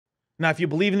Now, if you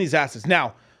believe in these assets,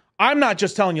 now, I'm not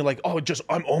just telling you like, oh,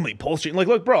 I'm only PulseChain. Like,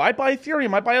 look, bro, I buy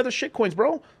Ethereum. I buy other shit coins,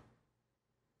 bro.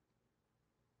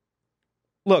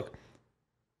 Look,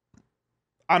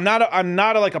 I'm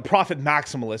not like a profit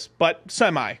maximalist, but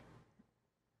semi.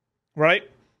 Right?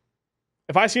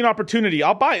 If I see an opportunity,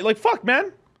 I'll buy it. Like, fuck,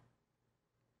 man.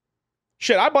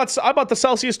 Shit, I bought the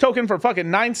Celsius token for fucking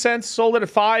 9 cents, sold it at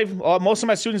 5. Most of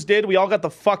my students did. We all got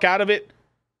the fuck out of it.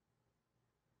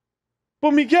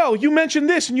 But Miguel, you mentioned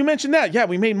this and you mentioned that. Yeah,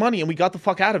 we made money and we got the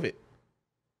fuck out of it.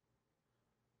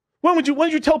 When did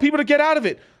you tell people to get out of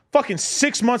it? Fucking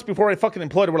 6 months before I fucking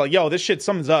imploded. We're like, yo, this shit,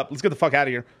 something's up. Let's get the fuck out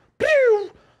of here.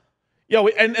 Pew! Yo,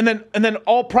 and then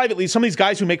all privately, some of these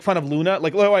guys who make fun of Luna,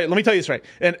 like, wait, let me tell you this right.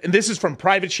 And this is from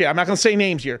private shit. I'm not going to say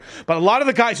names here. But a lot of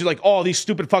the guys who are like, oh, these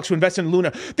stupid fucks who invest in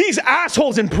Luna. These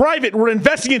assholes in private were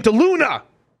investing into Luna.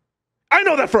 I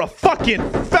know that for a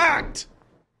fucking fact.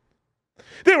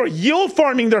 They were yield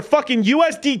farming their fucking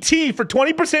USDT for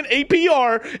 20%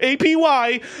 APR,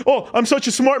 APY. Oh, I'm such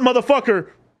a smart motherfucker.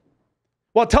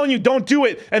 While telling you don't do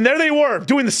it. And there they were,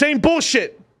 doing the same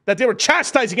bullshit that they were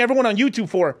chastising everyone on YouTube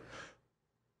for.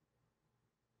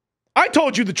 I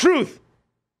told you the truth.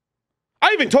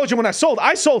 I even told you when I sold.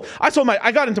 I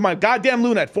got into my goddamn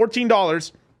Luna at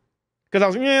 $14 because I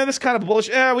was like, yeah, this kind of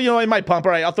bullshit. Yeah, well, you know, it might pump.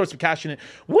 All right, I'll throw some cash in it.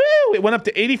 Woo! It went up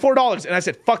to $84, and I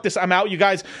said, fuck this. I'm out, you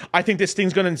guys. I think this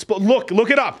thing's gonna explode. Look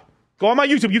it up. Go on my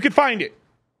YouTube. You can find it.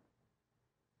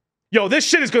 Yo, this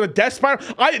shit is gonna death spiral.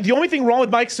 The only thing wrong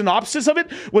with my synopsis of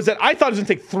it was that I thought it was gonna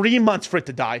take 3 months for it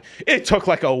to die. It took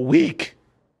like a week.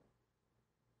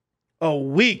 A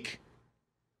week.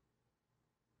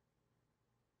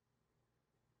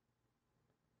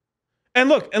 And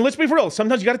look, and let's be for real.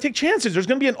 Sometimes you got to take chances. There's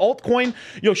going to be an altcoin.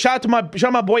 Yo, shout out to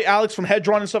my boy Alex from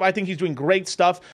Hedron and stuff. I think he's doing great stuff.